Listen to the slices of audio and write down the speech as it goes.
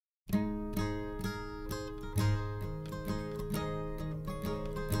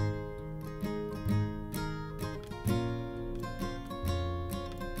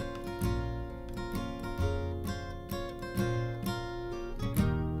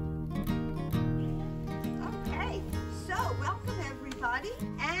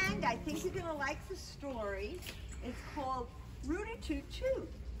think you're gonna like the story. It's called Rooty Toot Toot.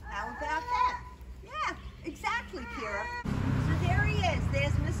 How about that? Yeah, exactly, Kira. So there he is.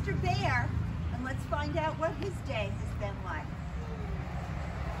 There's Mr. Bear. And let's find out what his day has been like.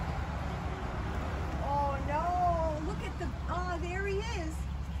 Oh no, look at the, oh, there he is.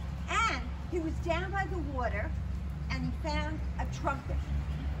 And he was down by the water and he found a trumpet.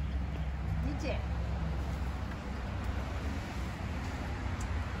 He did.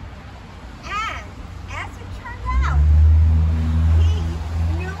 And as it turned out, he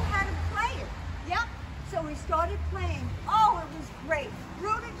knew how to play it. Yep. So he started playing. Oh, it was great.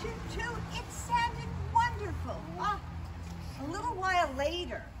 Roo-ta-toot-toot. It sounded wonderful. Oh, a little while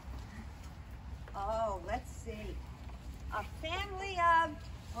later, oh, let's see. A family of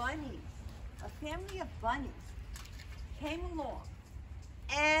bunnies came along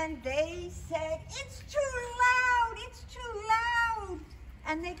and they said, it's too loud, it's too loud.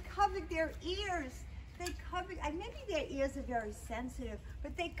 And they covered their ears. Maybe their ears are very sensitive,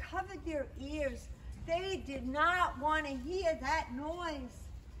 but they covered their ears. They did not want to hear that noise.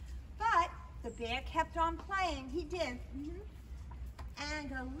 But the bear kept on playing, he did.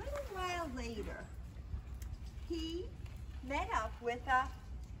 And a little while later, he met up with a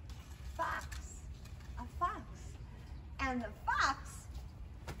fox. And the fox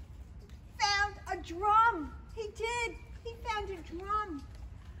found a drum. He did. He found a drum.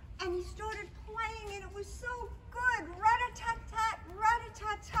 And he started playing, and it was so good. Rat-a-tat-tat,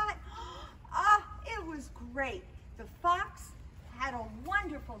 rat-a-tat-tat. Ah, it was great. The fox had a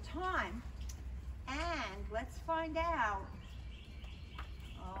wonderful time. And let's find out.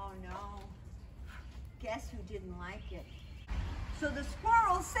 Oh no. Guess who didn't like it? So the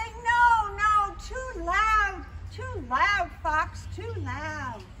squirrels say, no, no, too loud, fox, too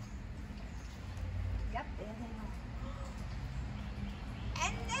loud. Yep, there they are.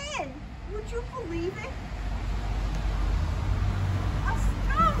 And then, would you believe it? A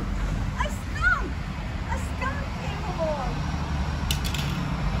skunk came along.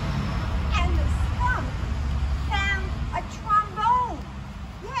 And the skunk found a trombone.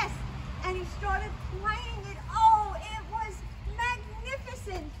 Yes, and he started playing it. Oh, it was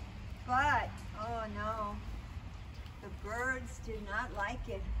magnificent. But, oh no, the birds did not like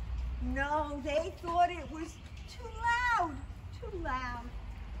it. No, they thought it was too loud.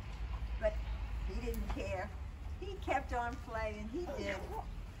 But he didn't care. He kept on playing, he did.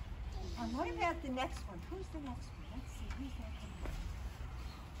 And what about the next one? Who's the next one? Let's see, who's that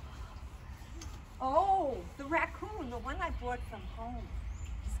one? Oh, the raccoon, the one I brought from home.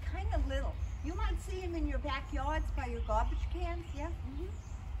 He's kind of little. You might see him in your backyards by your garbage cans, yeah?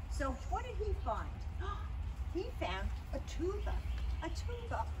 So what did he find? He found a tuba.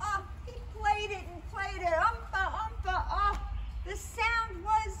 Oh, he played it and played it. Umpa, umpa, oh, the sound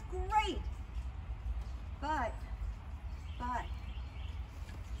was great. But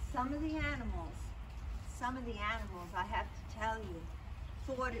some of the animals, I have to tell you,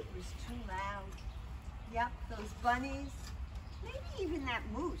 thought it was too loud. Yep, those bunnies, maybe even that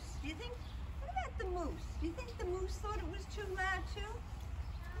moose. Do you think, what about the moose? Do you think the moose thought it was too loud too?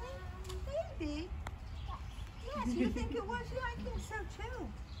 Maybe. Yes, you think it was? Yeah, I think so too.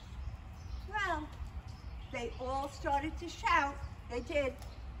 Well, they all started to shout. They did.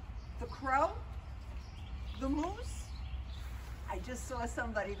 The crow, the moose. I just saw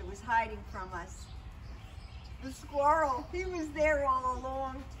somebody that was hiding from us. The squirrel, he was there all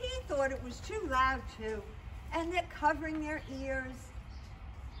along. He thought it was too loud too. And they're covering their ears.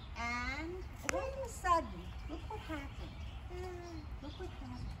 And all of a sudden, look what happened. Look what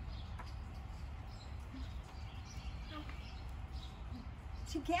happened.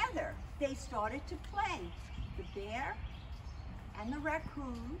 Together, they started to play. The bear and the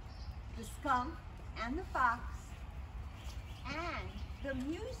raccoon, the skunk and the fox. And the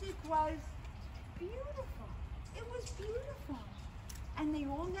music was beautiful. It was beautiful. And they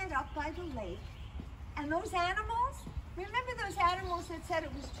all met up by the lake. And those animals, remember those animals that said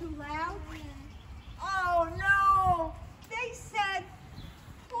it was too loud? Oh no! They said,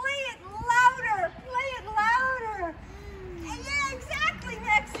 play it louder! Play it louder! And yeah, exactly,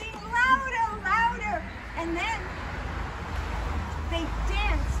 Maxine! Louder, louder! And then they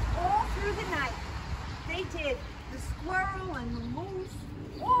danced all through the night. They did. The squirrel and the moose,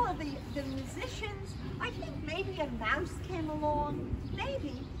 all of the musicians. I think maybe a mouse came along,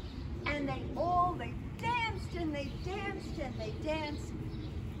 maybe. And they danced and they danced and they danced.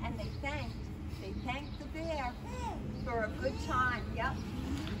 And they thanked the bear for a good time, yep.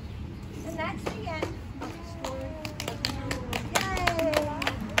 And that's the end.